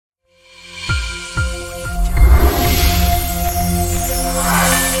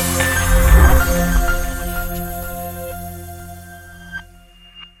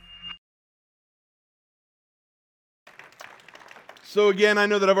So again, I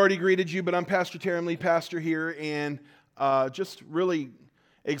know that I've already greeted you, but I'm Pastor Terry, I'm lead pastor here, and just really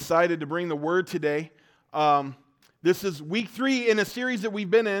excited to bring the word today. This is week 3 in a series that we've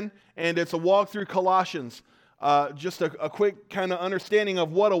been in, and it's a walk through Colossians. Just a quick kind of understanding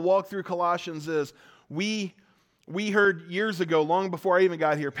of what a walk through Colossians is. We heard years ago, long before I even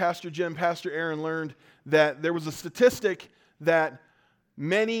got here, Pastor Jim, Pastor Aaron learned that there was a statistic that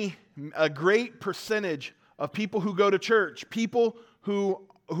a great percentage of people who go to church, people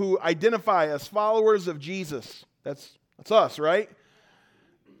who identify as followers of Jesus, that's us, right?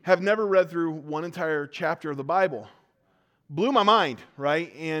 Have never read through one entire chapter of the Bible. Blew my mind,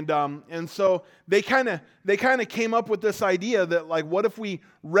 right? And so they kind of came up with this idea that, like, what if we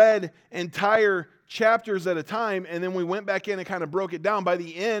read entire chapters at a time, and then we went back in and kind of broke it down. By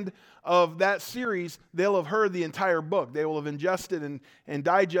the end of that series, they'll have heard the entire book. They will have ingested and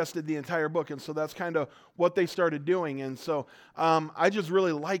digested the entire book. And so that's kind of what they started doing. And so I just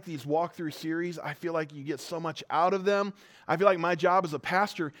really like these walkthrough series. I feel like you get so much out of them. I feel like my job as a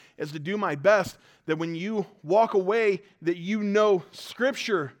pastor is to do my best that when you walk away, that you know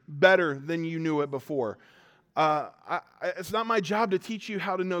Scripture better than you knew it before. It's not my job to teach you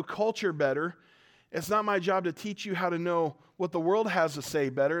how to know culture better. It's not my job to teach you how to know what the world has to say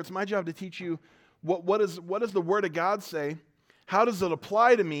better. It's my job to teach you what does the Word of God say, how does it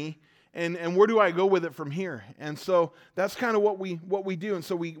apply to me, and where do I go with it from here? And so that's kind of what we do. And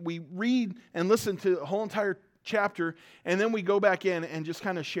so we read and listen to the whole entire chapter, and then we go back in and just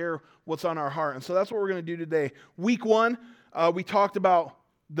kind of share what's on our heart. And so that's what we're going to do today. Week 1, we talked about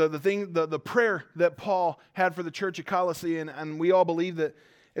the prayer that Paul had for the church at Colossae, and we all believe that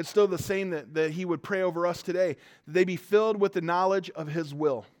it's still the same that he would pray over us today. That they be filled with the knowledge of his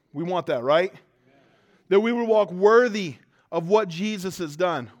will. We want that, right? Amen. That we would walk worthy of what Jesus has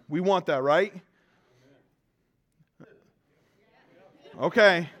done. We want that, right? Amen.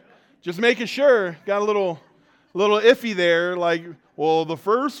 Okay. Just making sure. Got a little iffy there. Like, well, the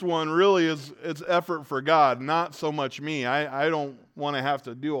first one really it's effort for God, not so much me. I don't want to have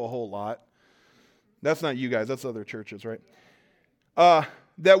to do a whole lot. That's not you guys. That's other churches, right?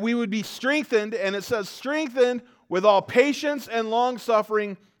 That we would be strengthened, and it says strengthened with all patience and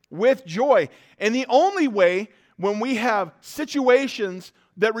long-suffering with joy. And the only way when we have situations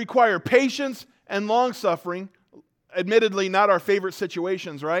that require patience and long-suffering, admittedly not our favorite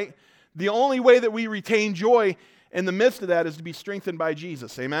situations, right? The only way that we retain joy in the midst of that is to be strengthened by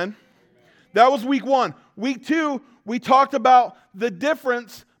Jesus. Amen? Amen. That was week 1. Week 2, we talked about the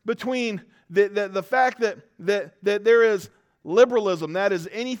difference between the fact that there is liberalism, that is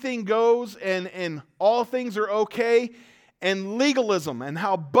anything goes and all things are okay, and legalism, and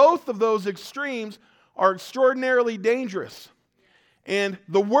how both of those extremes are extraordinarily dangerous. And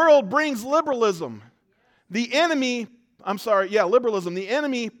the world brings liberalism. Liberalism. The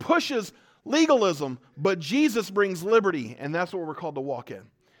enemy pushes legalism, but Jesus brings liberty, and that's what we're called to walk in.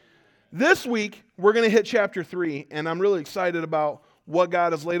 This week, we're going to hit chapter 3, and I'm really excited about what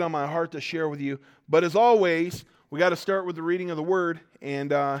God has laid on my heart to share with you. But as always, we got to start with the reading of the Word,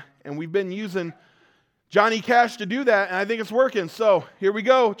 and we've been using Johnny Cash to do that, and I think it's working. So here we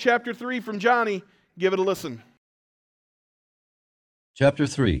go, chapter 3 from Johnny. Give it a listen. Chapter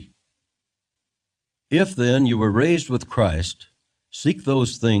 3. If then you were raised with Christ, seek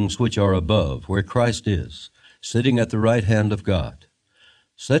those things which are above, where Christ is, sitting at the right hand of God.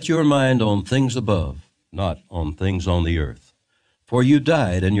 Set your mind on things above, not on things on the earth. For you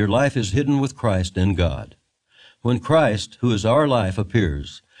died, and your life is hidden with Christ in God. When Christ, who is our life,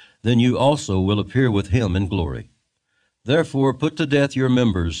 appears, then you also will appear with him in glory. Therefore put to death your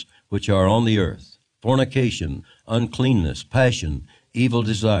members which are on the earth, fornication, uncleanness, passion, evil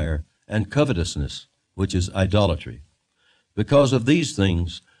desire, and covetousness, which is idolatry. Because of these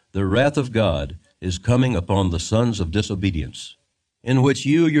things the wrath of God is coming upon the sons of disobedience, in which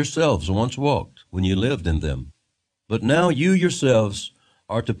you yourselves once walked when you lived in them. But now you yourselves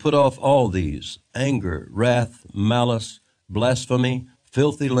are to put off all these: anger, wrath, malice, blasphemy,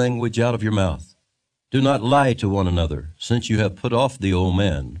 filthy language out of your mouth. Do not lie to one another, since you have put off the old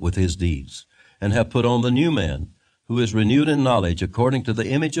man with his deeds, and have put on the new man, who is renewed in knowledge according to the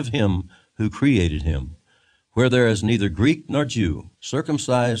image of him who created him, where there is neither Greek nor Jew,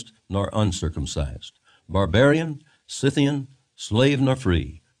 circumcised nor uncircumcised, barbarian, Scythian, slave nor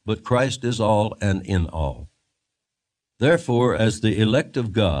free, but Christ is all and in all. Therefore, as the elect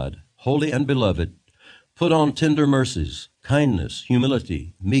of God, holy and beloved, put on tender mercies, kindness,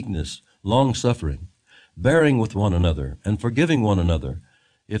 humility, meekness, long-suffering, bearing with one another, and forgiving one another,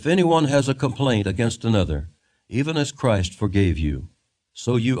 if anyone has a complaint against another, even as Christ forgave you,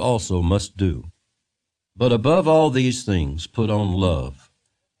 so you also must do. But above all these things put on love,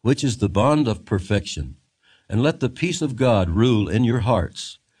 which is the bond of perfection, and let the peace of God rule in your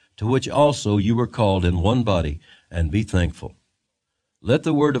hearts, to which also you were called in one body, and be thankful. Let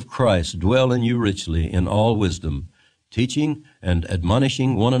the word of Christ dwell in you richly in all wisdom, teaching and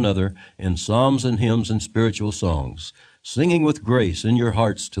admonishing one another in psalms and hymns and spiritual songs, singing with grace in your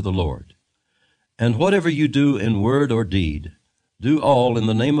hearts to the Lord. And whatever you do in word or deed, do all in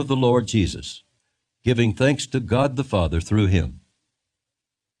the name of the Lord Jesus, giving thanks to God the Father through him.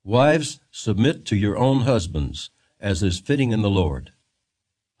 Wives, submit to your own husbands, as is fitting in the Lord.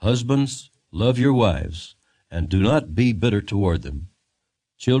 Husbands, love your wives, and do not be bitter toward them.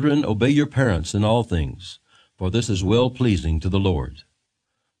 Children, obey your parents in all things, for this is well-pleasing to the Lord.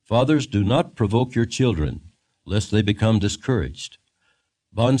 Fathers, do not provoke your children, lest they become discouraged.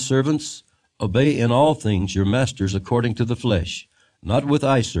 Bondservants, obey in all things your masters according to the flesh, not with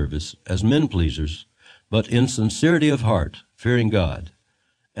eye service, as men pleasers, but in sincerity of heart, fearing God.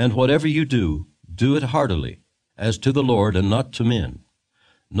 And whatever you do, do it heartily, as to the Lord and not to men,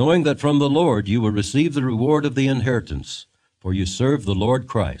 knowing that from the Lord you will receive the reward of the inheritance, for you serve the Lord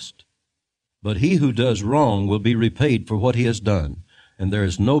Christ. But he who does wrong will be repaid for what he has done, and there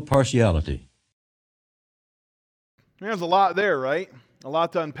is no partiality. There's a lot there, right? A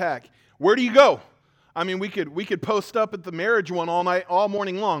lot to unpack. Where do you go? I mean, we could post up at the marriage one all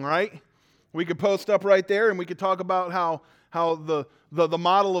morning long, right? We could post up right there, and we could talk about how the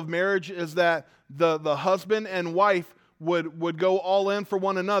model of marriage is that the husband and wife would go all in for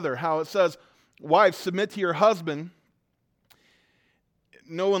one another. How it says, wives, submit to your husband.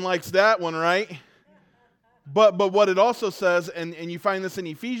 No one likes that one, right? But what it also says, and you find this in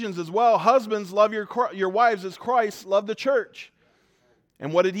Ephesians as well, husbands, love your wives as Christ loved the church.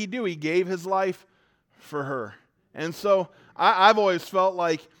 And what did he do? He gave his life for her. And so I've always felt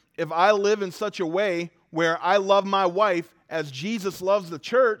like if I live in such a way where I love my wife as Jesus loves the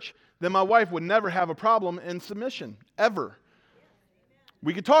church, then my wife would never have a problem in submission, ever.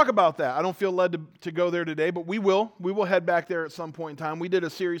 We could talk about that. I don't feel led to go there today, but we will. We will head back there at some point in time. We did a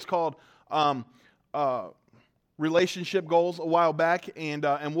series called Relationship Goals a while back, and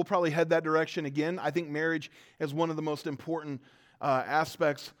we'll probably head that direction again. I think marriage is one of the most important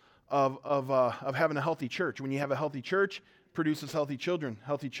aspects of having a healthy church. When you have a healthy church, it produces healthy children.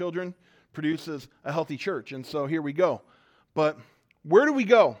 Healthy children produces a healthy church. And so here we go. But where do we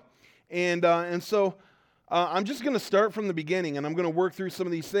go? And so I'm just going to start from the beginning, and I'm going to work through some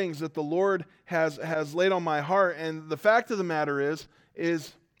of these things that the Lord has laid on my heart. And the fact of the matter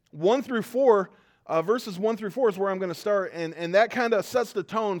is 1 through 4, verses 1 through 4 is where I'm going to start, and that kind of sets the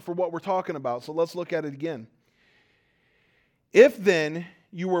tone for what we're talking about. So let's look at it again. If then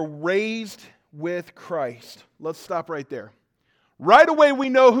you were raised with Christ. Let's stop right there. Right away we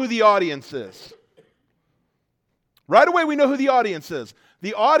know who the audience is. Right away we know who the audience is.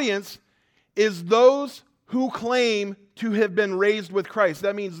 The audience is those who claim to have been raised with Christ.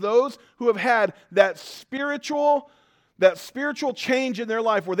 That means those who have had that spiritual change in their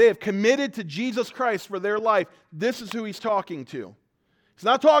life where they have committed to Jesus Christ for their life. This is who he's talking to. He's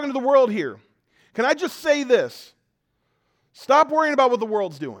not talking to the world here. Can I just say this? Stop worrying about what the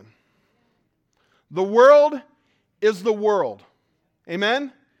world's doing. The world is the world.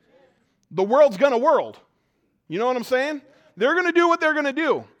 Amen? The world's gonna world. You know what I'm saying? They're going to do what they're going to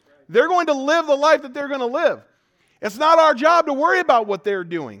do. They're going to live the life that they're going to live. It's not our job to worry about what they're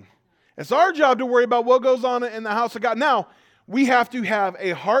doing. It's our job to worry about what goes on in the house of God. Now, we have to have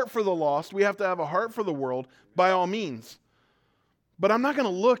a heart for the lost. We have to have a heart for the world, by all means. But I'm not going to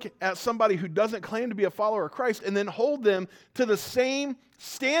look at somebody who doesn't claim to be a follower of Christ and then hold them to the same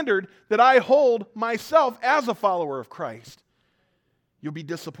standard that I hold myself as a follower of Christ. You'll be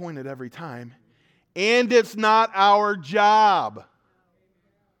disappointed every time. And it's not our job.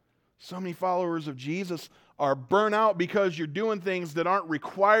 So many followers of Jesus are burnt out because you're doing things that aren't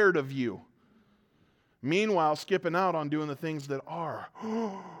required of you. Meanwhile, skipping out on doing the things that are.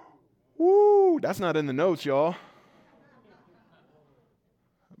 Woo, that's not in the notes, y'all.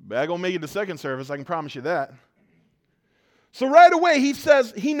 But I'm going to make it the second service, I can promise you that. So right away, he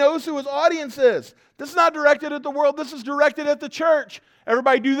says he knows who his audience is. This is not directed at the world. This is directed at the church.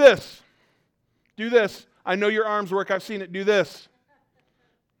 Everybody do this. Do this. I know your arms work. I've seen it. Do this.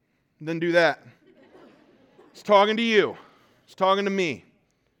 Then do that. It's talking to you. It's talking to me.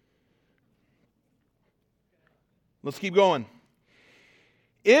 Let's keep going.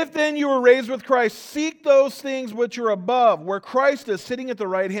 If then you were raised with Christ, seek those things which are above, where Christ is sitting at the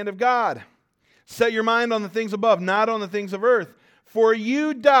right hand of God. Set your mind on the things above, not on the things of earth. For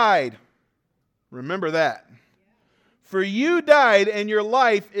you died. Remember that. For you died, and your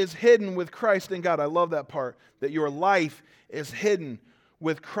life is hidden with Christ in God. I love that part, that your life is hidden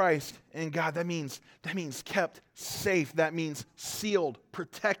with Christ in God. That means kept safe. That means sealed,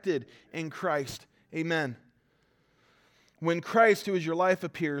 protected in Christ. Amen. When Christ, who is your life,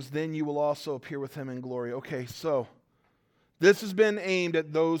 appears, then you will also appear with him in glory. Okay, so this has been aimed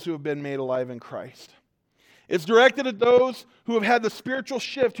at those who have been made alive in Christ. It's directed at those who have had the spiritual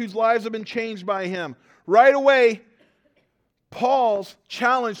shift, whose lives have been changed by him. Right away, Paul's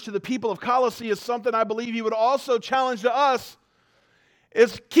challenge to the people of Colossae is something I believe he would also challenge to us,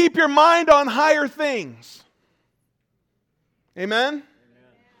 is keep your mind on higher things. Amen?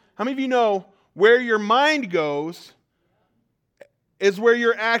 How many of you know where your mind goes is where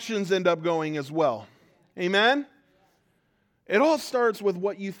your actions end up going as well? Amen? It all starts with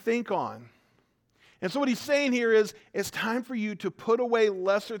what you think on. And so what he's saying here is, it's time for you to put away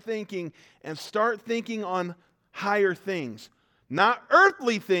lesser thinking and start thinking on higher things. Not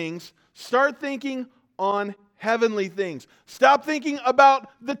earthly things, start thinking on heavenly things. Stop thinking about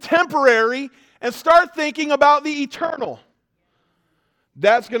the temporary and start thinking about the eternal.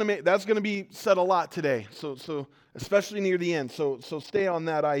 That's going to be said a lot today. So especially near the end. So stay on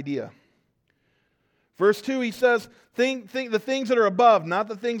that idea. Verse 2, he says, think the things that are above, not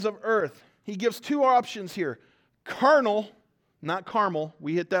the things of earth. He gives two options here. Carnal, not carnal.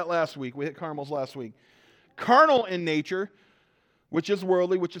 We hit that last week. We hit caramels last week. Carnal in nature, which is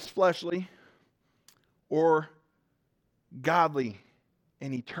worldly, which is fleshly, or godly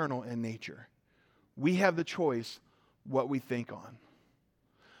and eternal in nature. We have the choice what we think on.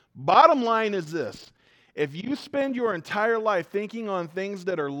 Bottom line is this. If you spend your entire life thinking on things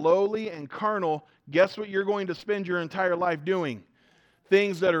that are lowly and carnal, guess what you're going to spend your entire life doing?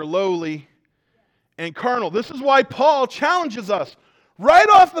 Things that are lowly and carnal. This is why Paul challenges us right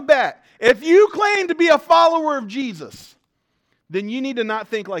off the bat. If you claim to be a follower of Jesus, then you need to not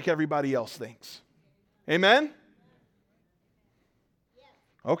think like everybody else thinks. Amen?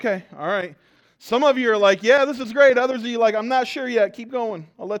 Okay, all right. Some of you are like, yeah, this is great. Others of you are like, I'm not sure yet. Keep going.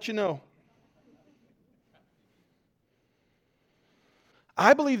 I'll let you know.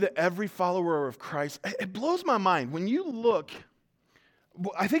 I believe that every follower of Christ, it blows my mind. When you look,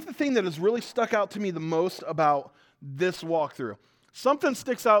 I think the thing that has really stuck out to me the most about this walkthrough, something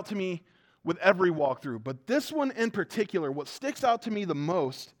sticks out to me with every walkthrough, but this one in particular, what sticks out to me the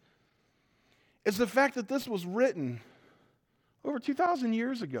most is the fact that this was written over 2,000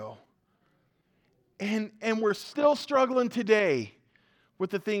 years ago. And we're still struggling today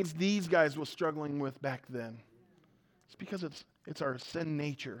with the things these guys were struggling with back then. It's because it's our sin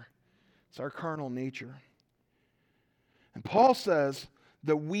nature. It's our carnal nature. And Paul says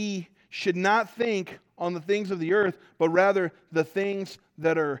that we should not think on the things of the earth, but rather the things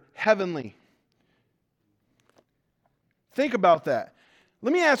that are heavenly. Think about that.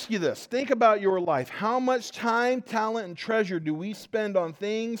 Let me ask you this. Think about your life. How much time, talent, and treasure do we spend on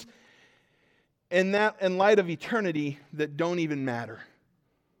things in light of eternity that don't even matter?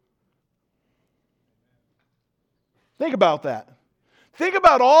 Think about that. Think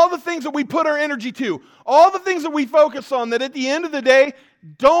about all the things that we put our energy to, all the things that we focus on that at the end of the day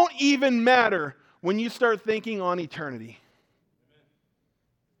don't even matter when you start thinking on eternity.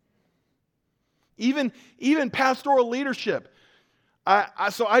 Even pastoral leadership.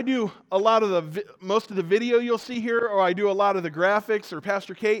 So I do a lot of most of the video you'll see here, or I do a lot of the graphics, or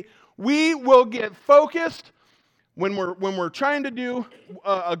Pastor Kate. We will get focused when we're trying to do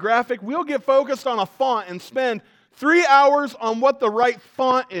a graphic. We'll get focused on a font and spend 3 hours on what the right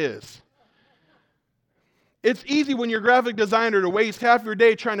font is. It's easy when you're a graphic designer to waste half your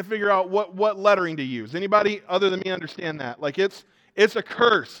day trying to figure out what lettering to use. Anybody other than me understand that? Like it's a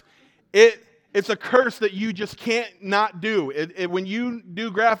curse. It's a curse that you just can't not do. When you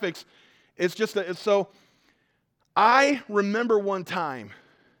do graphics, it's just so. I remember one time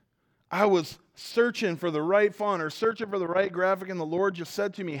I was searching for the right font or searching for the right graphic, and the Lord just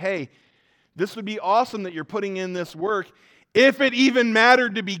said to me, hey, this would be awesome that you're putting in this work. If it even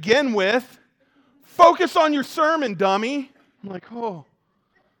mattered to begin with, focus on your sermon, dummy. I'm like, oh.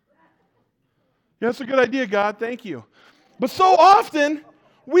 Yeah, that's a good idea, God. Thank you. But so often,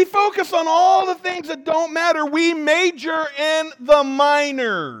 we focus on all the things that don't matter. We major in the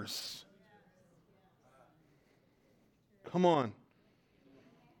minors. Come on.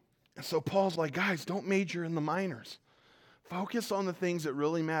 And so Paul's like, guys, don't major in the minors. Focus on the things that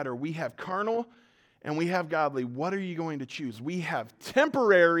really matter. We have carnal and we have godly. What are you going to choose? We have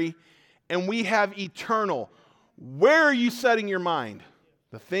temporary and we have eternal. Where are you setting your mind?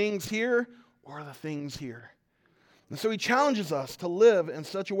 The things here or the things here? And so he challenges us to live in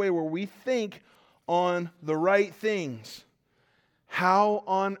such a way where we think on the right things. How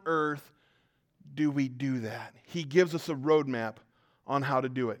on earth do we do that? He gives us a roadmap on how to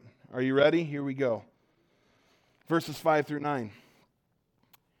do it. Are you ready? Here we go. Verses 5 through 9.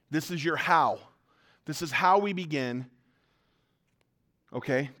 This is your how. This is how we begin.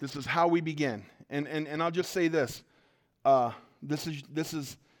 Okay? This is how we begin. And I'll just say this. This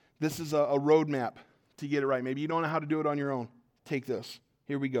is a roadmap to get it right. Maybe you don't know how to do it on your own. Take this.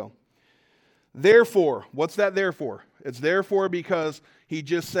 Here we go. Therefore, what's that therefore? It's therefore because he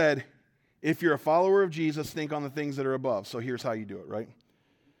just said, if you're a follower of Jesus, think on the things that are above. So here's how you do it, right?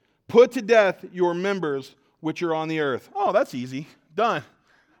 Put to death your members which are on the earth. Oh, that's easy. Done.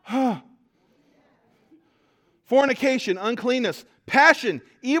 Fornication, uncleanness, passion,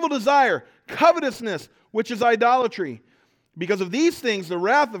 evil desire, covetousness, which is idolatry. Because of these things, the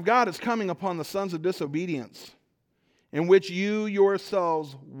wrath of God is coming upon the sons of disobedience, in which you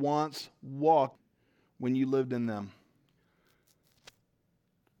yourselves once walked when you lived in them.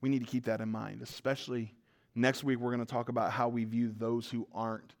 We need to keep that in mind, especially next week we're going to talk about how we view those who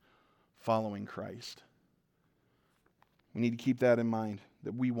aren't following Christ. We need to keep that in mind,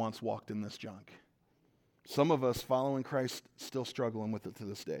 that we once walked in this junk. Some of us following Christ still struggling with it to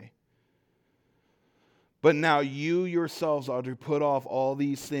this day. But now you yourselves are to put off all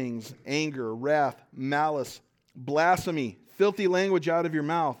these things: anger, wrath, malice, blasphemy, filthy language out of your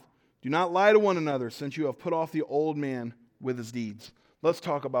mouth. Do not lie to one another, since you have put off the old man with his deeds. Let's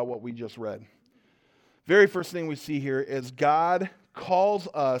talk about what we just read. Very first thing we see here is God calls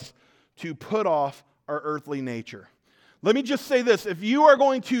us to put off our earthly nature. Let me just say this. If you are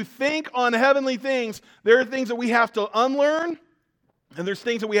going to think on heavenly things, there are things that we have to unlearn, and there's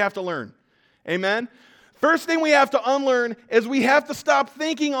things that we have to learn. Amen? First thing we have to unlearn is we have to stop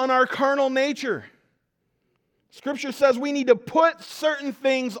thinking on our carnal nature. Scripture says we need to put certain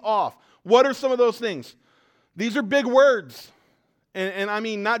things off. What are some of those things? These are big words. And I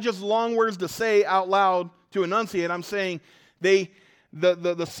mean, not just long words to say out loud to enunciate. I'm saying the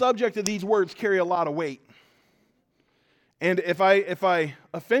subject of these words carry a lot of weight. And if I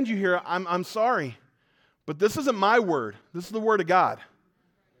offend you here, I'm sorry. But this isn't my word. This is the word of God.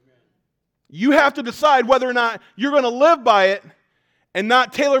 You have to decide whether or not you're going to live by it and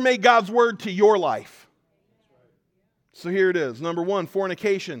not tailor-make God's word to your life. So here it is. Number one,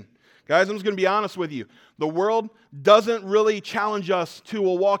 fornication. Guys, I'm just going to be honest with you. The world doesn't really challenge us to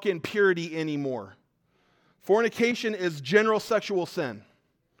a walk in purity anymore. Fornication is general sexual sin.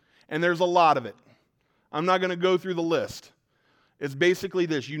 And there's a lot of it. I'm not going to go through the list. It's basically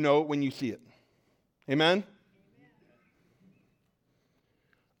this. You know it when you see it. Amen?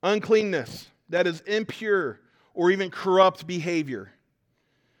 Uncleanness, that is impure or even corrupt behavior.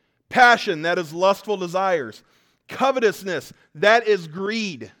 Passion, that is lustful desires. Covetousness, that is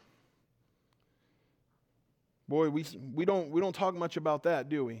greed. Boy, we don't talk much about that,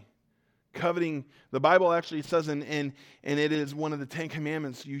 do we? Coveting, the Bible actually says, and it is one of the 10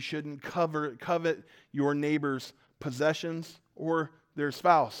 commandments, you shouldn't covet your neighbor's possessions or their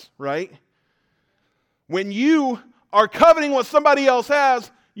spouse, right? When you are coveting what somebody else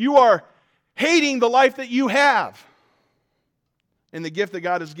has, you are hating the life that you have and the gift that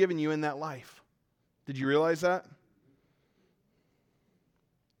God has given you in that life. Did you realize that?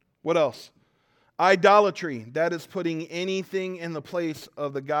 What else? Idolatry, that is putting anything in the place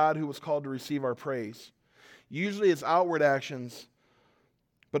of the God who was called to receive our praise. Usually it's outward actions,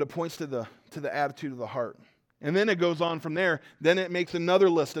 but it points to the attitude of the heart. And then it goes on from there. Then it makes another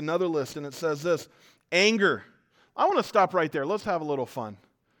list, and it says this: anger. I want to stop right there. Let's have a little fun.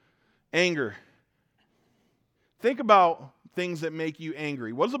 Anger. Think about things that make you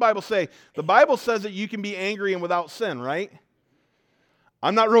angry. What does the Bible say? The Bible says that you can be angry and without sin, right?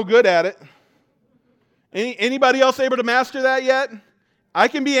 I'm not real good at it. Anybody else able to master that yet? I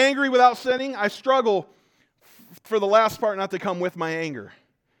can be angry without sinning. I struggle for the last part not to come with my anger.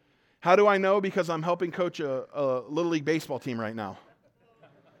 How do I know? Because I'm helping coach a Little League baseball team right now.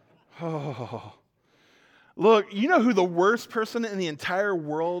 Oh. Look, you know who the worst person in the entire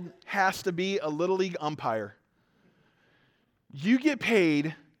world has to be? A Little League umpire. You get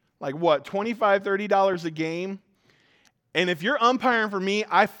paid like what, $25, $30 a game? And if you're umpiring for me,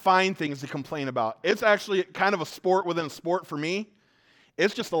 I find things to complain about. It's actually kind of a sport within a sport for me.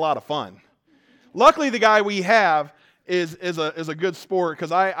 It's just a lot of fun. Luckily, the guy we have is a good sport,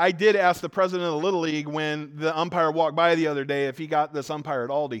 because I did ask the president of the Little League when the umpire walked by the other day if he got this umpire at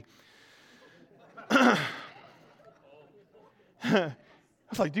Aldi. I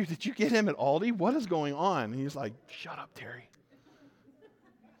was like, dude, did you get him at Aldi? What is going on? And he's like, shut up, Terry.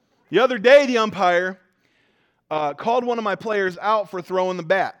 The other day, the umpire called one of my players out for throwing the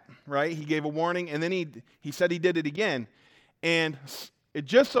bat. right? He gave a warning, and then he said he did it again. And it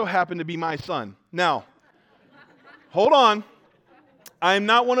just so happened to be my son. Now, hold on. I'm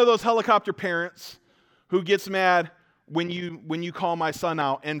not one of those helicopter parents who gets mad when you call my son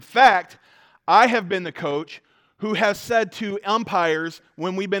out. In fact, I have been the coach who has said to umpires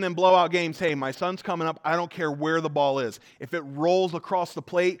when we've been in blowout games, hey, my son's coming up. I don't care where the ball is. If it rolls across the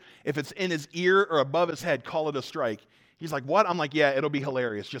plate, if it's in his ear or above his head, call it a strike. He's like, what? I'm like, yeah, it'll be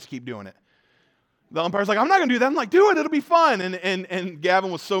hilarious. Just keep doing it. The umpire's like, I'm not going to do that. I'm like, do it. It'll be fun. And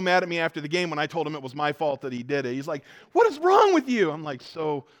Gavin was so mad at me after the game when I told him it was my fault that he did it. He's like, what is wrong with you? I'm like,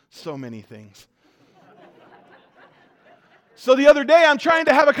 so many things. So the other day, I'm trying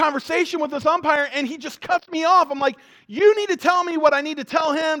to have a conversation with this umpire, and he just cuts me off. I'm like, you need to tell me what I need to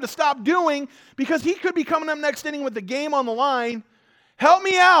tell him to stop doing, because he could be coming up next inning with the game on the line. Help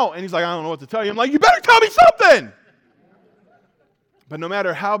me out. And he's like, I don't know what to tell you. I'm like, you better tell me something. But no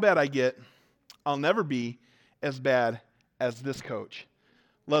matter how bad I get, I'll never be as bad as this coach.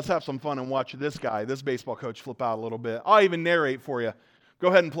 Let's have some fun and watch this guy, this baseball coach, flip out a little bit. I'll even narrate for you. Go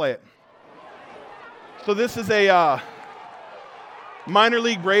ahead and play it. So this is a minor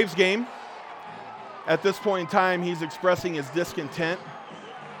league Braves game. At this point in time, he's expressing his discontent.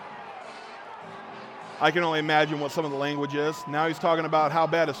 I can only imagine what some of the language is. Now he's talking about how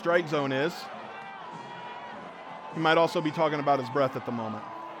bad a strike zone is. He might also be talking about his breath at the moment.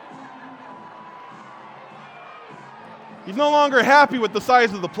 He's no longer happy with the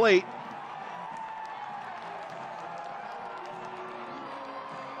size of the plate.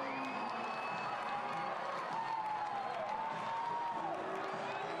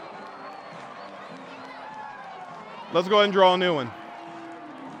 Let's go ahead and draw a new one.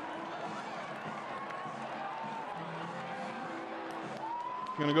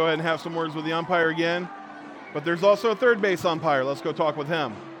 I'm going to go ahead and have some words with the umpire again. But there's also a third base umpire. Let's go talk with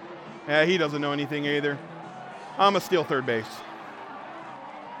him. Yeah, he doesn't know anything either. I'm a steal third base.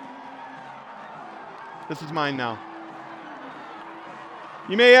 This is mine now.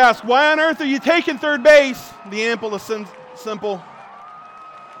 You may ask, why on earth are you taking third base? The answer is simple.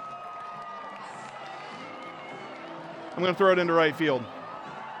 I'm going to throw it into right field.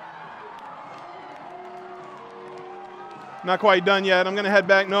 Not quite done yet. I'm going to head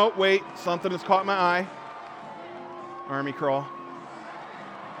back. No, wait. Something has caught my eye. Army crawl.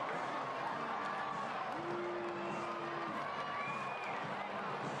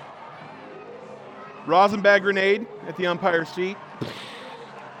 Rosin bag grenade at the umpire's seat.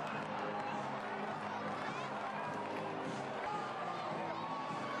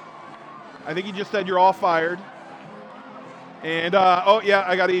 I think he just said you're all fired. And, oh yeah,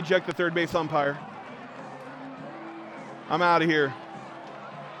 I got to eject the third base umpire. I'm out of here.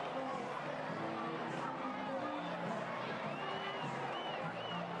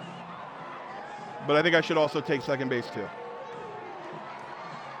 But I think I should also take second base too.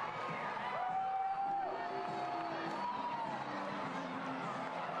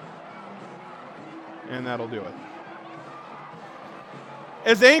 And that'll do it.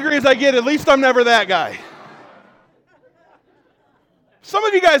 As angry as I get, at least I'm never that guy. Some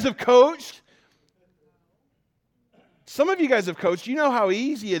of you guys have coached. You know how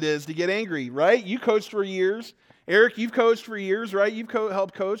easy it is to get angry, right? You coached for years. Eric, you've coached for years, right? You've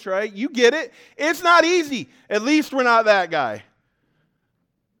helped coach, right? You get it. It's not easy. At least we're not that guy.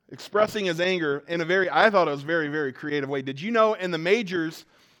 Expressing his anger in I thought it was very, very creative way. Did you know in the majors,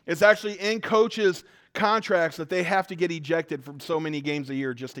 it's actually in coaches' contracts that they have to get ejected from so many games a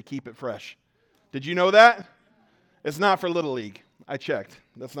year just to keep it fresh? Did you know that? It's not for Little League. I checked.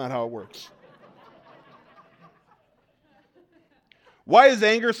 That's not how it works. Why is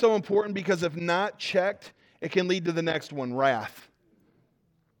anger so important? Because if not checked, it can lead to the next one, wrath.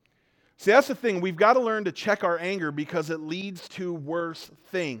 See, that's the thing. We've got to learn to check our anger because it leads to worse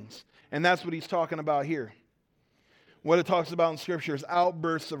things. And that's what he's talking about here. What it talks about in Scripture is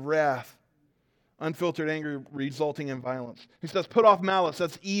outbursts of wrath, unfiltered anger resulting in violence. He says, put off malice.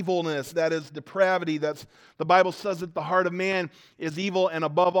 That's evilness. That is depravity. The Bible says that the heart of man is evil and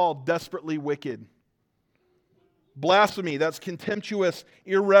above all desperately wicked. Blasphemy, that's contemptuous,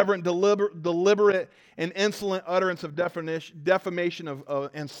 irreverent, deliberate, and insolent utterance of defamation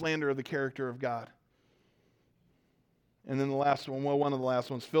and slander of the character of God. And then the last one, one of the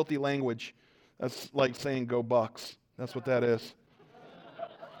last ones, filthy language. That's like saying go Bucks. That's what that is.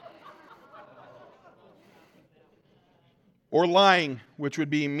 Or lying, which would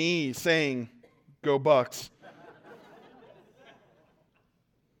be me saying go Bucks.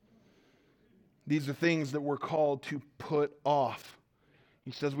 These are things that we're called to put off.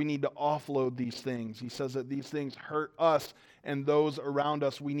 He says we need to offload these things. He says that these things hurt us and those around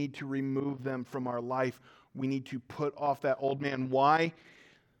us. We need to remove them from our life. We need to put off that old man. Why?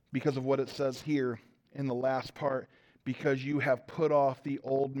 Because of what it says here in the last part. Because you have put off the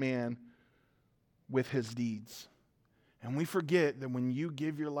old man with his deeds. And we forget that when you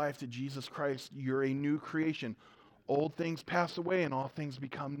give your life to Jesus Christ, you're a new creation. Old things pass away and all things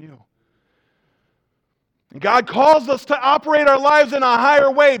become new. And God calls us to operate our lives in a higher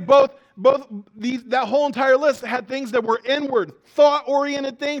way. That whole entire list had things that were inward,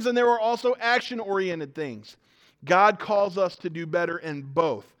 thought-oriented things, and there were also action-oriented things. God calls us to do better in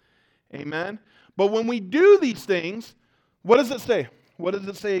both. Amen? But when we do these things, what does it say? What does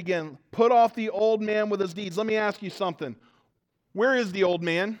it say again? Put off the old man with his deeds. Let me ask you something. Where is the old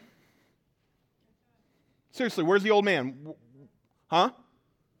man? Seriously, where's the old man? Huh?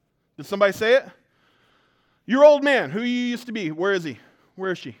 Did somebody say it? Your old man, who you used to be, where is he?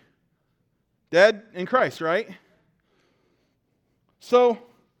 Where is she? Dead in Christ, right? So,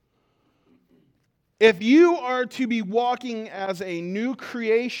 if you are to be walking as a new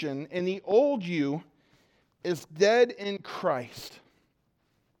creation and the old you is dead in Christ,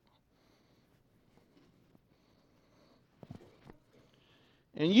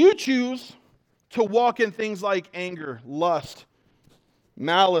 and you choose to walk in things like anger, lust,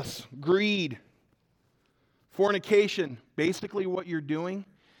 malice, greed, fornication, basically what you're doing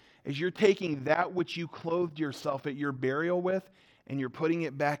is you're taking that which you clothed yourself at your burial with and you're putting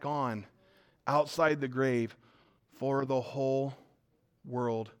it back on outside the grave for the whole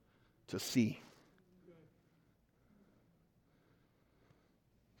world to see.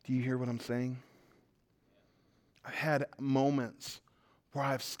 Do you hear what I'm saying? I've had moments where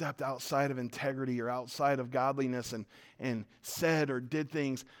I've stepped outside of integrity or outside of godliness and said or did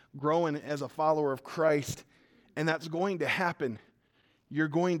things growing as a follower of Christ. And that's going to happen. You're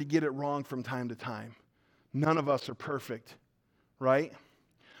going to get it wrong from time to time. None of us are perfect, right?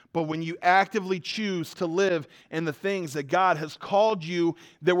 But when you actively choose to live in the things that God has called you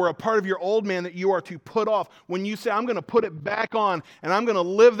that were a part of your old man that you are to put off, when you say, I'm going to put it back on and I'm going to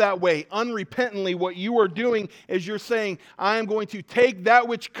live that way unrepentantly, what you are doing is you're saying, I am going to take that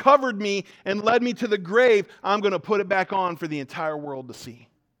which covered me and led me to the grave, I'm going to put it back on for the entire world to see.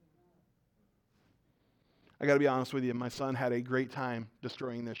 I got to be honest with you, my son had a great time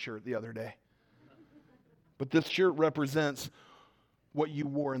destroying this shirt the other day. But this shirt represents what you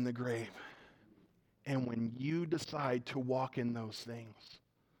wore in the grave. And when you decide to walk in those things,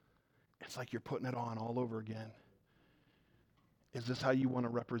 it's like you're putting it on all over again. Is this how you want to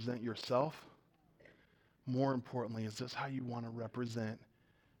represent yourself? More importantly, is this how you want to represent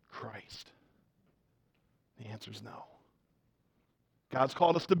Christ? The answer is no. God's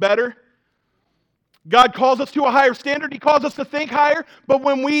called us to better. God calls us to a higher standard. He calls us to think higher. But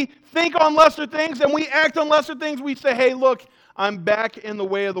when we think on lesser things and we act on lesser things, we say, hey, look, I'm back in the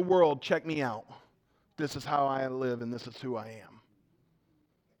way of the world. Check me out. This is how I live and this is who I am.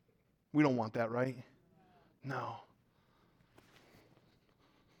 We don't want that, right? No.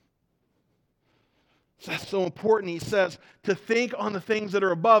 That's so important. He says to think on the things that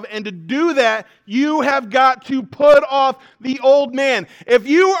are above. And to do that, you have got to put off the old man. If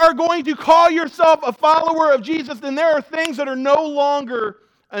you are going to call yourself a follower of Jesus, then there are things that are no longer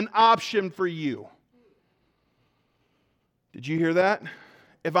an option for you. Did you hear that?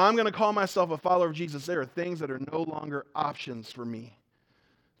 If I'm going to call myself a follower of Jesus, there are things that are no longer options for me.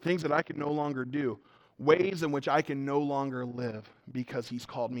 Things that I can no longer do. Ways in which I can no longer live because He's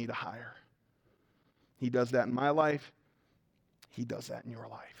called me to higher. He does that in my life. He does that in your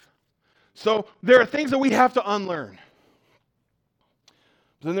life. So there are things that we have to unlearn.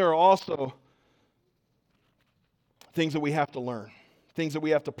 But then there are also things that we have to learn. Things that we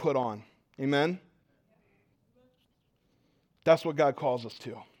have to put on. Amen? That's what God calls us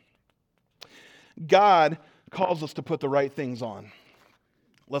to. God calls us to put the right things on.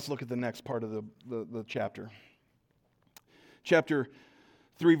 Let's look at the next part of the chapter. Chapter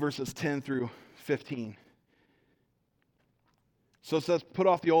 3, verses 10 through 15. So it says, put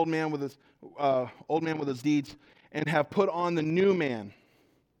off the old man with his deeds, and have put on the new man.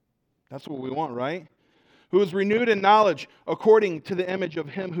 That's what we want, right? Who is renewed in knowledge according to the image of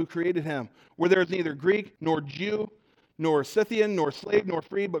Him who created him, where there is neither Greek nor Jew, nor Scythian, nor slave, nor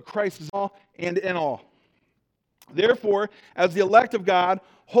free, but Christ is all and in all. Therefore, as the elect of God,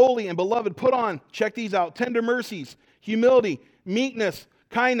 holy and beloved, put on, check these out, tender mercies, humility, meekness,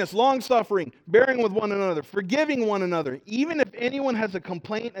 kindness, long-suffering, bearing with one another, forgiving one another, even if anyone has a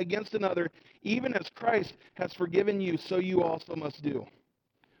complaint against another, even as Christ has forgiven you, so you also must do.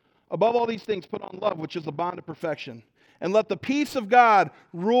 Above all these things, put on love, which is the bond of perfection, And let the peace of God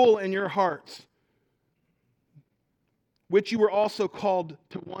rule in your hearts, which you were also called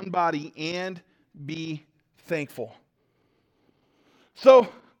to one body, and be thankful. So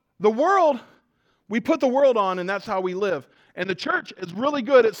the world, we put the world on, and that's how we live. And the church is really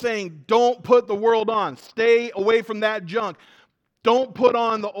good at saying, don't put the world on. Stay away from that junk. Don't put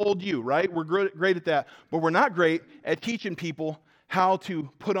on the old you, right? We're great at that. But we're not great at teaching people how to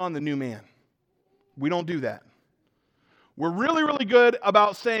put on the new man. We don't do that. We're really, really good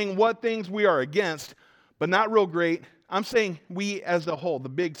about saying what things we are against, but not real great. I'm saying we as a whole, the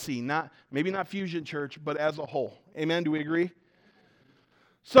big C, maybe not Fusion Church, but as a whole. Amen? Do we agree?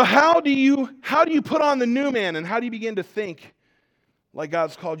 So how do you put on the new man, and how do you begin to think like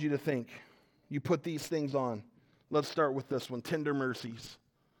God's called you to think? You put these things on. Let's start with this one, tender mercies.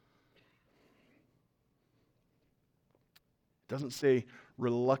 It doesn't say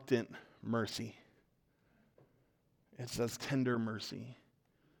reluctant mercy. It says tender mercy.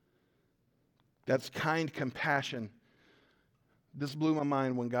 That's kind compassion. This blew my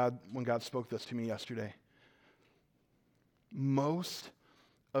mind when God spoke this to me yesterday. Most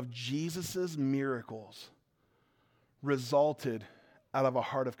of Jesus' miracles resulted out of a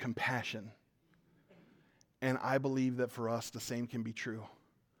heart of compassion. And I believe that for us, the same can be true.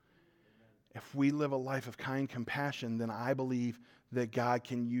 If we live a life of kind compassion, then I believe that God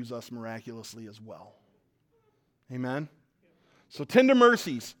can use us miraculously as well. Amen? So tender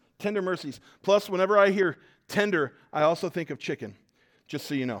mercies. Tender mercies. Plus, whenever I hear tender, I also think of chicken, just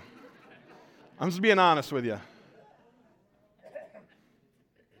so you know. I'm just being honest with you.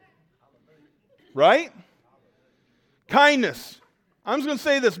 Right? Kindness. I'm just going to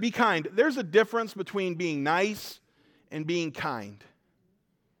say this, be kind. There's a difference between being nice and being kind.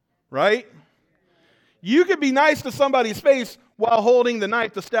 Right? You could be nice to somebody's face while holding the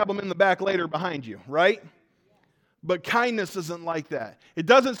knife to stab them in the back later behind you. Right? But kindness isn't like that. It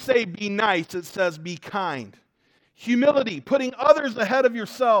doesn't say be nice, it says be kind. Humility, putting others ahead of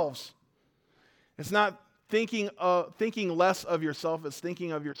yourselves. It's not thinking less of yourself, it's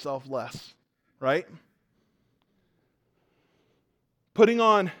thinking of yourself less. Right? Putting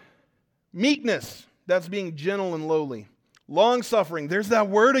on meekness, that's being gentle and lowly. Long-suffering, there's that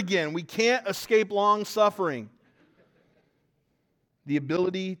word again. We can't escape long-suffering. The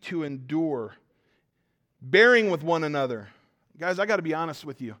ability to endure. Bearing with one another. Guys, I got to be honest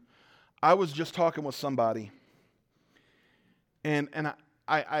with you. I was just talking with somebody, and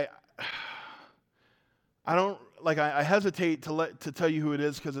I don't like. I hesitate to tell you who it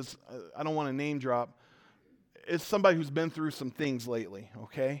is because I don't want to name drop. It's somebody who's been through some things lately.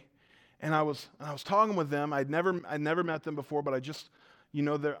 Okay, and I was talking with them. I'd never met them before, but I just,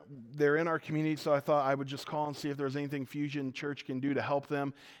 they're in our community, so I thought I would just call and see if there's anything Fusion Church can do to help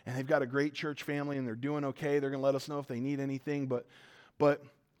them. And they've got a great church family, and they're doing okay. They're going to let us know if they need anything. But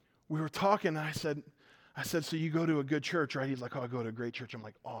we were talking, and I said, so you go to a good church, right? He's like, oh, I go to a great church. I'm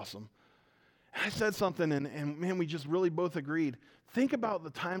like, awesome. And I said something, and man, we just really both agreed. Think about the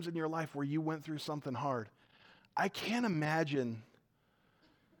times in your life where you went through something hard. I can't imagine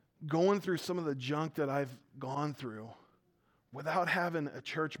going through some of the junk that I've gone through without having a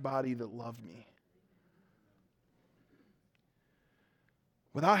church body that loved me.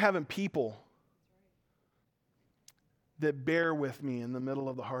 Without having people that bear with me in the middle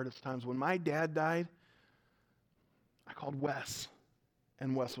of the hardest times. When my dad died, I called Wes,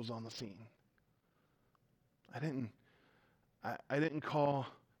 and Wes was on the scene. I didn't call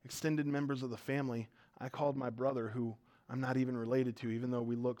extended members of the family. I called my brother, who I'm not even related to, even though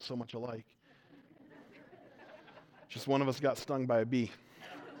we look so much alike. Just one of us got stung by a bee.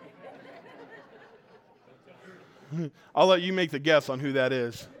 I'll let you make the guess on who that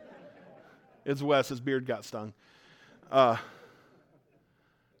is. It's Wes. His beard got stung. I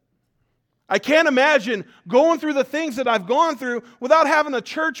can't imagine going through the things that I've gone through without having a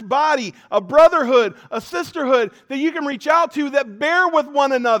church body, a brotherhood, a sisterhood that you can reach out to that bear with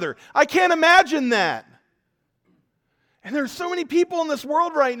one another. I can't imagine that. And there's so many people in this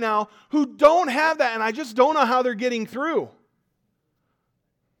world right now who don't have that, and I just don't know how they're getting through.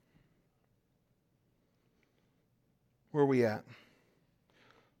 Where are we at?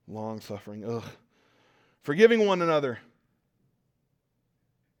 Long suffering. Ugh. Forgiving one another.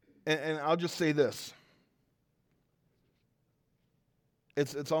 And I'll just say this.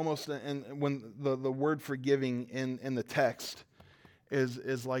 It's almost, and when the word forgiving in the text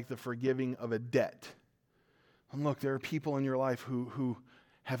is like the forgiving of a debt. And look, there are people in your life who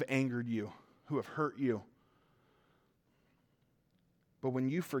have angered you, who have hurt you. But when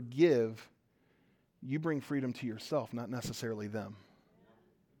you forgive, you bring freedom to yourself, not necessarily them.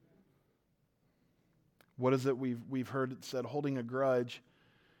 What is it we've heard it said? Holding a grudge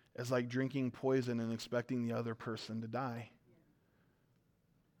is like drinking poison and expecting the other person to die.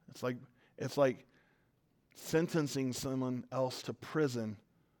 It's like sentencing someone else to prison,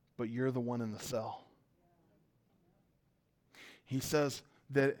 but you're the one in the cell. He says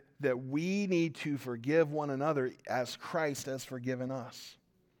that we need to forgive one another as Christ has forgiven us.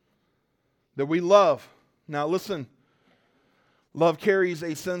 That we love. Now listen, love carries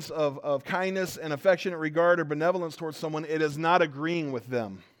a sense of kindness and affectionate regard or benevolence towards someone. It is not agreeing with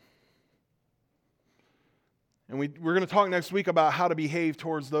them. And we're going to talk next week about how to behave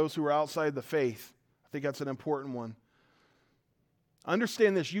towards those who are outside the faith. I think that's an important one.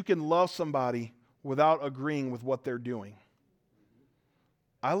 Understand this, you can love somebody without agreeing with what they're doing.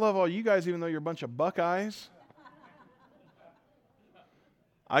 I love all you guys even though you're a bunch of Buckeyes.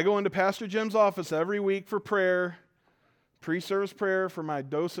 I go into Pastor Jim's office every week for prayer, pre-service prayer for my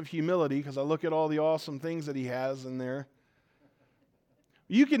dose of humility because I look at all the awesome things that he has in there.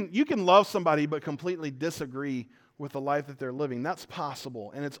 You can love somebody but completely disagree with the life that they're living. That's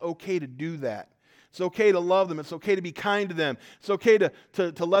possible, and it's okay to do that. It's okay to love them. It's okay to be kind to them. It's okay to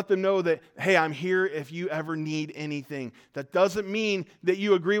let them know that, hey, I'm here if you ever need anything. That doesn't mean that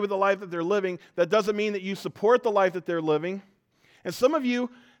you agree with the life that they're living. That doesn't mean that you support the life that they're living. And some of you,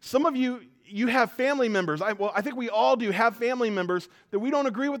 you have family members. I think we all do have family members that we don't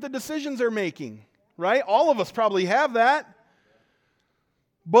agree with the decisions they're making, right? All of us probably have that.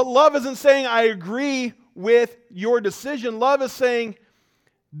 But love isn't saying I agree with your decision. Love is saying,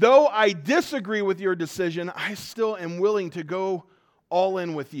 though I disagree with your decision, I still am willing to go all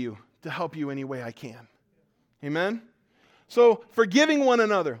in with you to help you any way I can. Amen? So forgiving one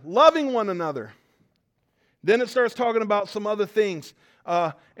another, loving one another. Then it starts talking about some other things.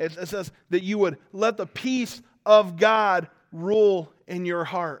 It says that you would let the peace of God rule in your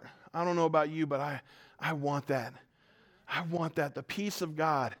heart. I don't know about you, but I want that. I want that, the peace of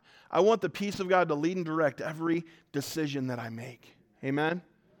God. I want the peace of God to lead and direct every decision that I make. Amen?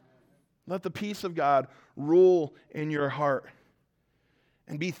 Let the peace of God rule in your heart.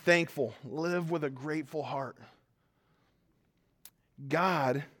 And be thankful. Live with a grateful heart.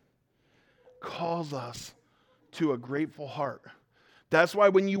 God calls us to a grateful heart. That's why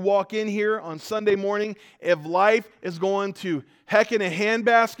when you walk in here on Sunday morning, if life is going to heck in a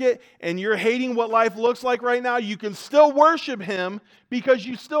handbasket and you're hating what life looks like right now, you can still worship Him because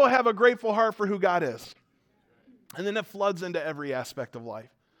you still have a grateful heart for who God is. And then it floods into every aspect of life.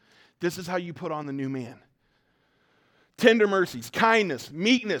 This is how you put on the new man. Tender mercies, kindness,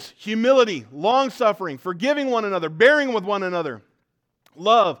 meekness, humility, long-suffering, forgiving one another, bearing with one another,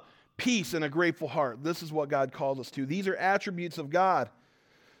 love, peace, and a grateful heart. This is what God calls us to. These are attributes of God.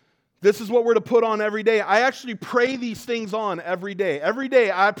 This is what we're to put on every day. I actually pray these things on every day. Every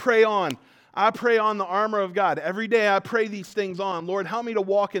day I pray on the armor of God. Every day I pray these things on. Lord, help me to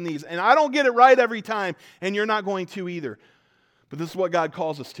walk in these. And I don't get it right every time, and you're not going to either. But this is what God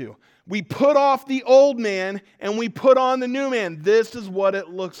calls us to. We put off the old man and we put on the new man. This is what it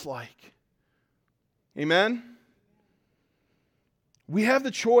looks like. Amen? We have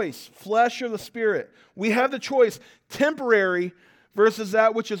the choice, flesh or the spirit. We have the choice, temporary versus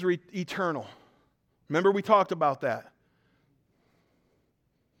that which is eternal. Remember we talked about that.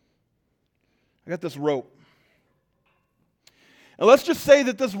 I got this rope. And let's just say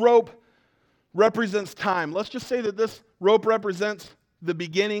that this rope represents time. Let's just say that this rope represents the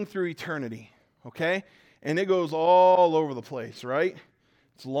beginning through eternity, okay? And it goes all over the place, right?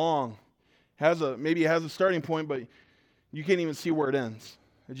 It's long. Maybe it has a starting point, but you can't even see where it ends.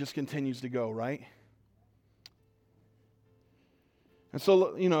 It just continues to go, right? And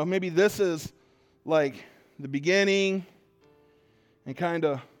so, maybe this is like the beginning and kind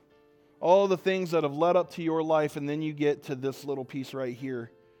of all the things that have led up to your life, and then you get to this little piece right here.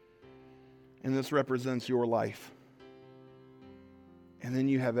 And this represents your life. And then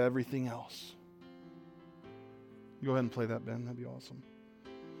you have everything else. Go ahead and play that, Ben. That'd be awesome.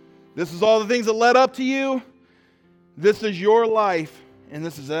 This is all the things that led up to you. This is your life. And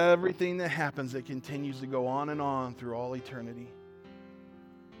this is everything that happens that continues to go on and on through all eternity.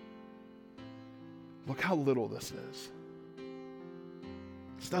 Look how little this is.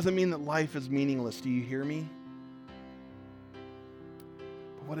 This doesn't mean that life is meaningless. Do you hear me?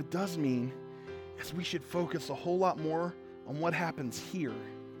 But what it does mean is we should focus a whole lot more on what happens here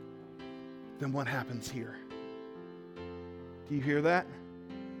than what happens here. Do you hear that?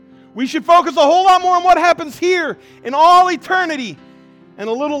 We should focus a whole lot more on what happens here in all eternity and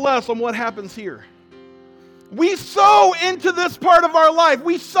a little less on what happens here. We sow into this part of our life.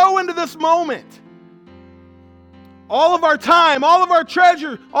 We sow into this moment. All of our time, all of our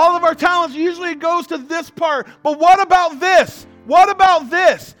treasure, all of our talents, usually it goes to this part. But what about this? What about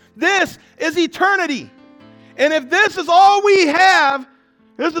this? This is eternity. And if this is all we have,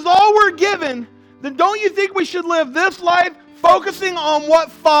 this is all we're given, then don't you think we should live this life focusing on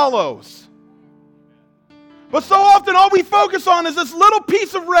what follows? But so often all we focus on is this little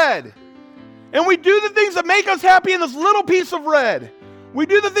piece of red. And we do the things that make us happy in this little piece of red. We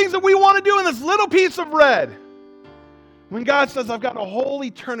do the things that we want to do in this little piece of red. When God says, I've got a whole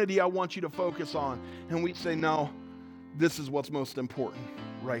eternity I want you to focus on. And we say, no, this is what's most important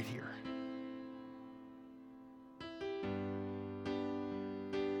right here.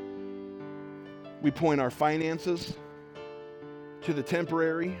 We point our finances to the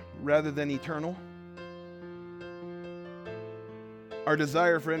temporary rather than eternal. Our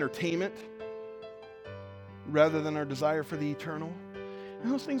desire for entertainment rather than our desire for the eternal.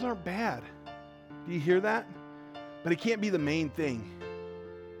 And those things aren't bad. Do you hear that? But it can't be the main thing.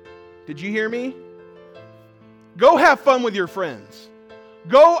 Did you hear me? Go have fun with your friends.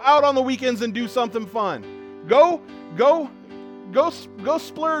 Go out on the weekends and do something fun. Go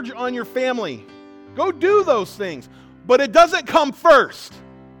splurge on your family. Go do those things. But it doesn't come first.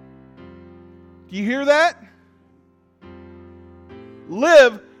 Do you hear that?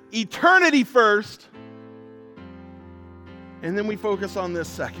 Live eternity first, and then we focus on this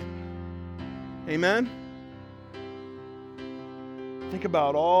second. Amen? Think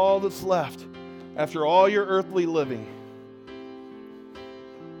about all that's left after all your earthly living.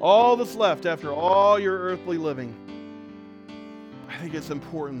 All that's left after all your earthly living. I think it's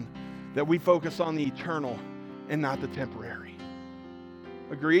important that we focus on the eternal and not the temporary.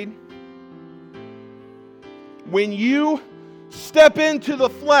 Agreed? When you step into the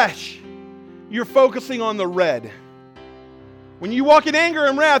flesh, you're focusing on the red. When you walk in anger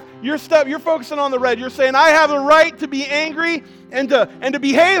and wrath, you're focusing on the red. You're saying, I have the right to be angry and to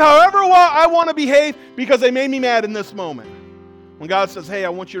behave however I want to behave because they made me mad in this moment. When God says, hey, I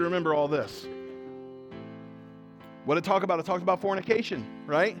want you to remember all this. What did it talk about? It talked about fornication,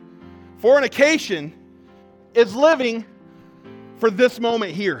 right? Fornication is living for this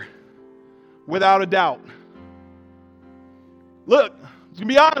moment here, without a doubt. Look, I'm going to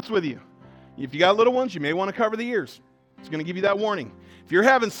be honest with you. If you got little ones, you may want to cover the ears. It's going to give you that warning. If you're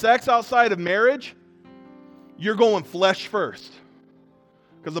having sex outside of marriage, you're going flesh first.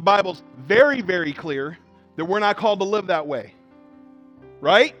 Because the Bible's very, very clear that we're not called to live that way.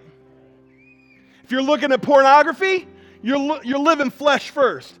 Right? If you're looking at pornography, you're living flesh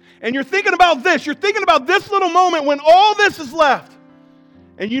first. And you're thinking about this. You're thinking about this little moment when all this is left.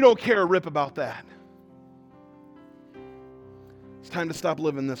 And you don't care a rip about that. It's time to stop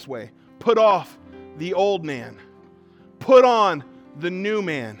living this way. Put off the old man. Put on the new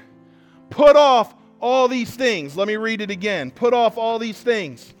man. Put off all these things. Let me read it again. Put off all these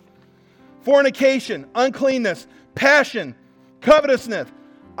things. Fornication, uncleanness, passion, covetousness,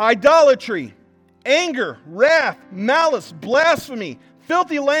 idolatry, anger, wrath, malice, blasphemy,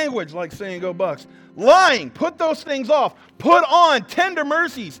 filthy language, like saying go Bucks, lying. Put those things off. Put on tender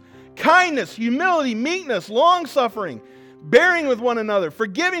mercies, kindness, humility, meekness, long-suffering, bearing with one another,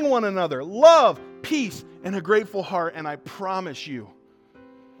 forgiving one another, love, peace, and a grateful heart. And I promise you,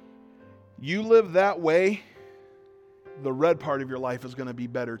 you live that way, the red part of your life is going to be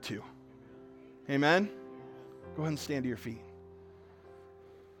better too. Amen? Go ahead and stand to your feet.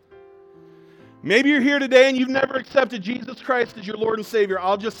 Maybe you're here today and you've never accepted Jesus Christ as your Lord and Savior.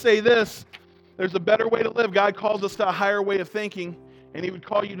 I'll just say this. There's a better way to live. God calls us to a higher way of thinking, and He would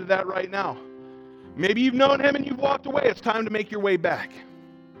call you to that right now. Maybe you've known Him and you've walked away. It's time to make your way back.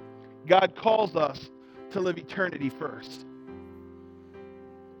 God calls us to live eternity first.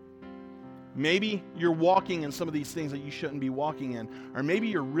 Maybe you're walking in some of these things that you shouldn't be walking in. Or maybe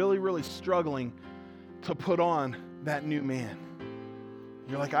you're really, really struggling to put on that new man.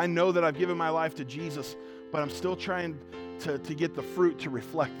 You're like, I know that I've given my life to Jesus, but I'm still trying to get the fruit to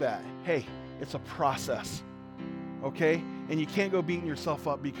reflect that. Hey, it's a process, okay? And you can't go beating yourself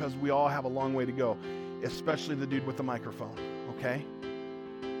up because we all have a long way to go, especially the dude with the microphone, okay?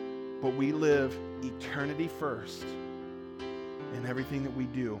 But we live eternity first in everything that we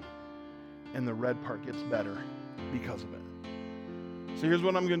do, and the red part gets better because of it. So here's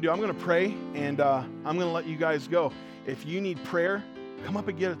what I'm going to do. I'm going to pray, and I'm going to let you guys go. If you need prayer, come up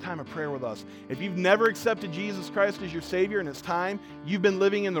and get a time of prayer with us. If you've never accepted Jesus Christ as your Savior and it's time, you've been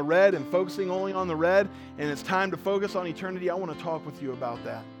living in the red and focusing only on the red, and it's time to focus on eternity, I want to talk with you about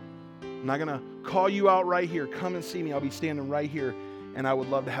that. I'm not going to call you out right here. Come and see me. I'll be standing right here, and I would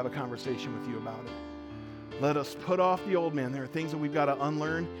love to have a conversation with you about it. Let us put off the old man. There are things that we've got to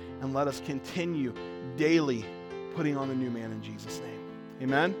unlearn, and let us continue daily putting on the new man in Jesus' name.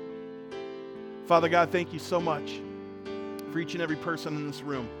 Amen. Father God, thank you so much for each and every person in this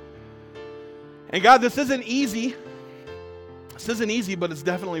room. And God, this isn't easy. This isn't easy, but it's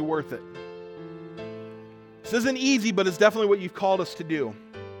definitely worth it. This isn't easy, but it's definitely what you've called us to do.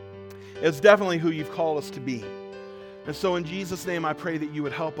 It's definitely who you've called us to be. And so in Jesus' name, I pray that you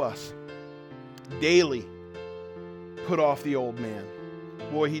would help us daily put off the old man.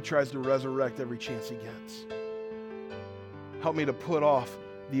 Boy, he tries to resurrect every chance he gets. Help me to put off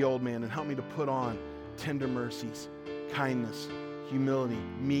the old man and help me to put on tender mercies, kindness, humility,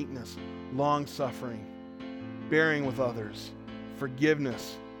 meekness, long-suffering, bearing with others,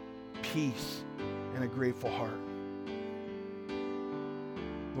 forgiveness, peace, and a grateful heart.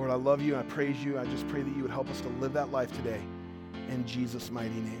 Lord, I love you. I praise you. I just pray that you would help us to live that life today. In Jesus' mighty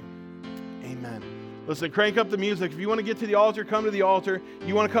name. Amen. Listen, crank up the music. If you want to get to the altar, come to the altar.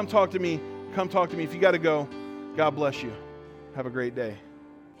 You want to come talk to me, come talk to me. If you got to go, God bless you. Have a great day.